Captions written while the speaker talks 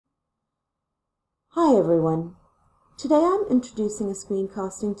Hi everyone, today I'm introducing a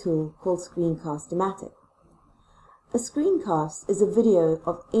screencasting tool called Screencast-o-matic. A screencast is a video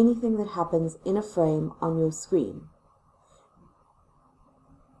of anything that happens in a frame on your screen.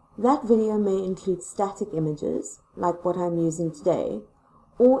 That video may include static images, like what I'm using today,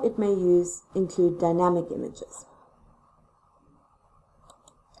 or it may include dynamic images.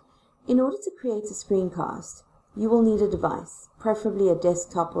 In order to create a screencast, you will need a device, preferably a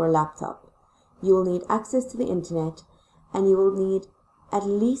desktop or a laptop. You will need access to the internet, and you will need at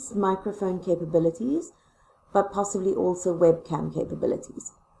least microphone capabilities, but possibly also webcam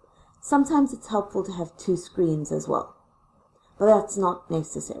capabilities. Sometimes it's helpful to have two screens as well, but that's not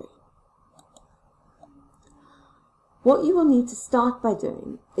necessary. What you will need to start by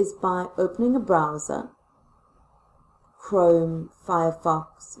doing is by opening a browser, Chrome,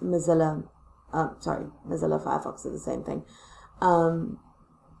 Firefox, Mozilla, Firefox are the same thing,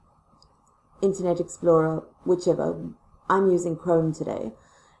 Internet Explorer, whichever. I'm using Chrome today,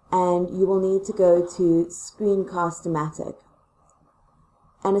 and you will need to go to Screencast-o-matic,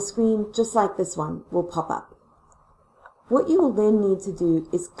 and a screen just like this one will pop up. What you will then need to do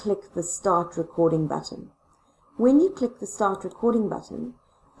is click the Start Recording button. When you click the Start Recording button,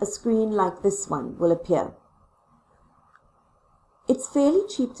 a screen like this one will appear. It's fairly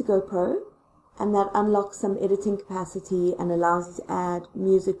cheap to go pro, and that unlocks some editing capacity and allows you to add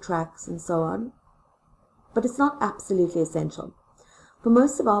music tracks and so on. But it's not absolutely essential. For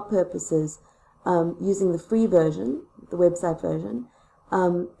most of our purposes, using the free version, the website version,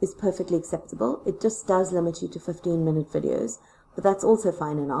 is perfectly acceptable. It just does limit you to 15-minute videos, but that's also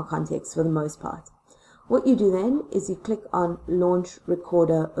fine in our context for the most part. What you do then is you click on Launch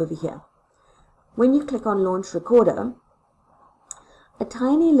Recorder over here. When you click on Launch Recorder, a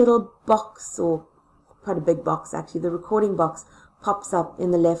tiny little box, or quite a big box actually, the recording box pops up in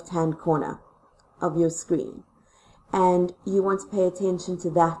the left-hand corner of your screen. And you want to pay attention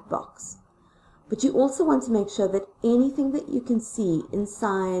to that box. But you also want to make sure that anything that you can see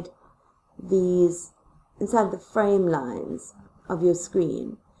inside the frame lines of your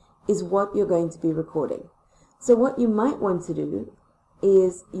screen is what you're going to be recording. So what you might want to do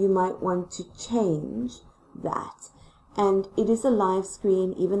is you might want to change that. And it is a live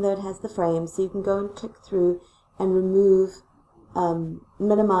screen, even though it has the frame, so you can go and click through and remove,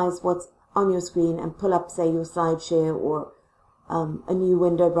 minimize what's on your screen and pull up, say, your SlideShare or a new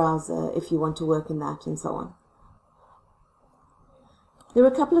window browser if you want to work in that, and so on. There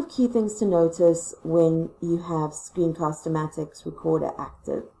are a couple of key things to notice when you have Screencast-o-matic's recorder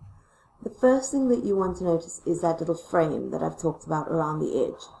active. The first thing that you want to notice is that little frame that I've talked about around the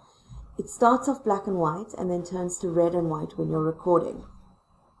edge. It starts off black and white and then turns to red and white when you're recording.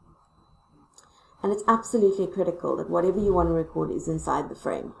 And it's absolutely critical that whatever you want to record is inside the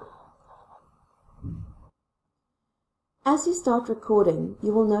frame. As you start recording,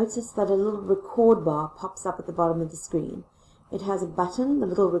 you will notice that a little record bar pops up at the bottom of the screen. It has a button, the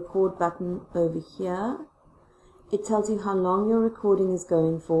little record button over here. It tells you how long your recording is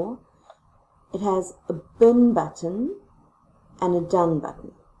going for. It has a bin button and a done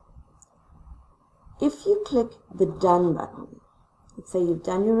button. If you click the Done button, let's say you've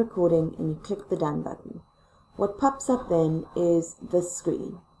done your recording and you click the Done button, what pops up then is this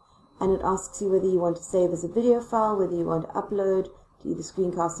screen. And it asks you whether you want to save as a video file, whether you want to upload to either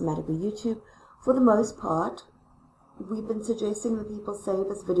Screencast-o-matic or YouTube. For the most part, we've been suggesting that people save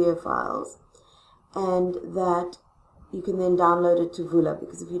as video files and that you can then download it to Vula,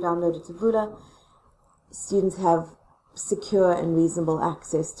 because if you download it to Vula, students have secure and reasonable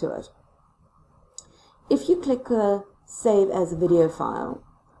access to it. If you click Save as a video file,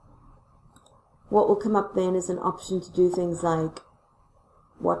 what will come up then is an option to do things like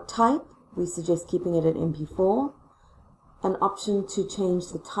what type. We suggest keeping it at MP4. An option to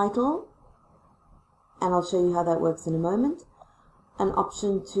change the title, and I'll show you how that works in a moment. An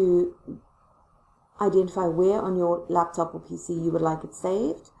option to identify where on your laptop or PC you would like it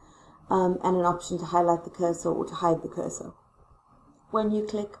saved, and an option to highlight the cursor or to hide the cursor. When you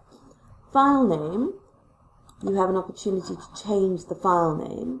click File Name, you have an opportunity to change the file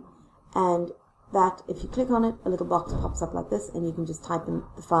name, and that, if you click on it, a little box pops up like this, and you can just type in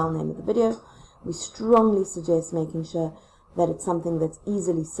the file name of the video. We strongly suggest making sure that it's something that's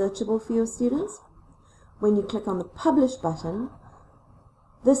easily searchable for your students. When you click on the Publish button,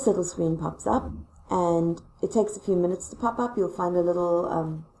 this little screen pops up, and it takes a few minutes to pop up. You'll find a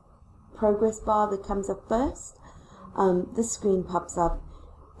little progress bar that comes up first. This screen pops up,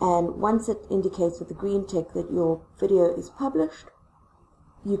 and once it indicates with the green tick that your video is published,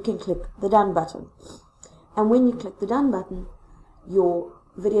 you can click the Done button. And when you click the Done button, your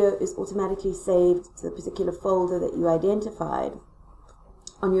video is automatically saved to the particular folder that you identified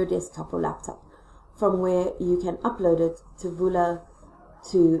on your desktop or laptop, from where you can upload it to Vula,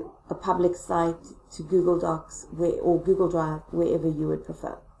 to a public site, to Google Docs, or Google Drive, wherever you would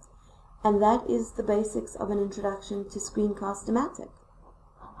prefer. And that is the basics of an introduction to Screencast-o-matic.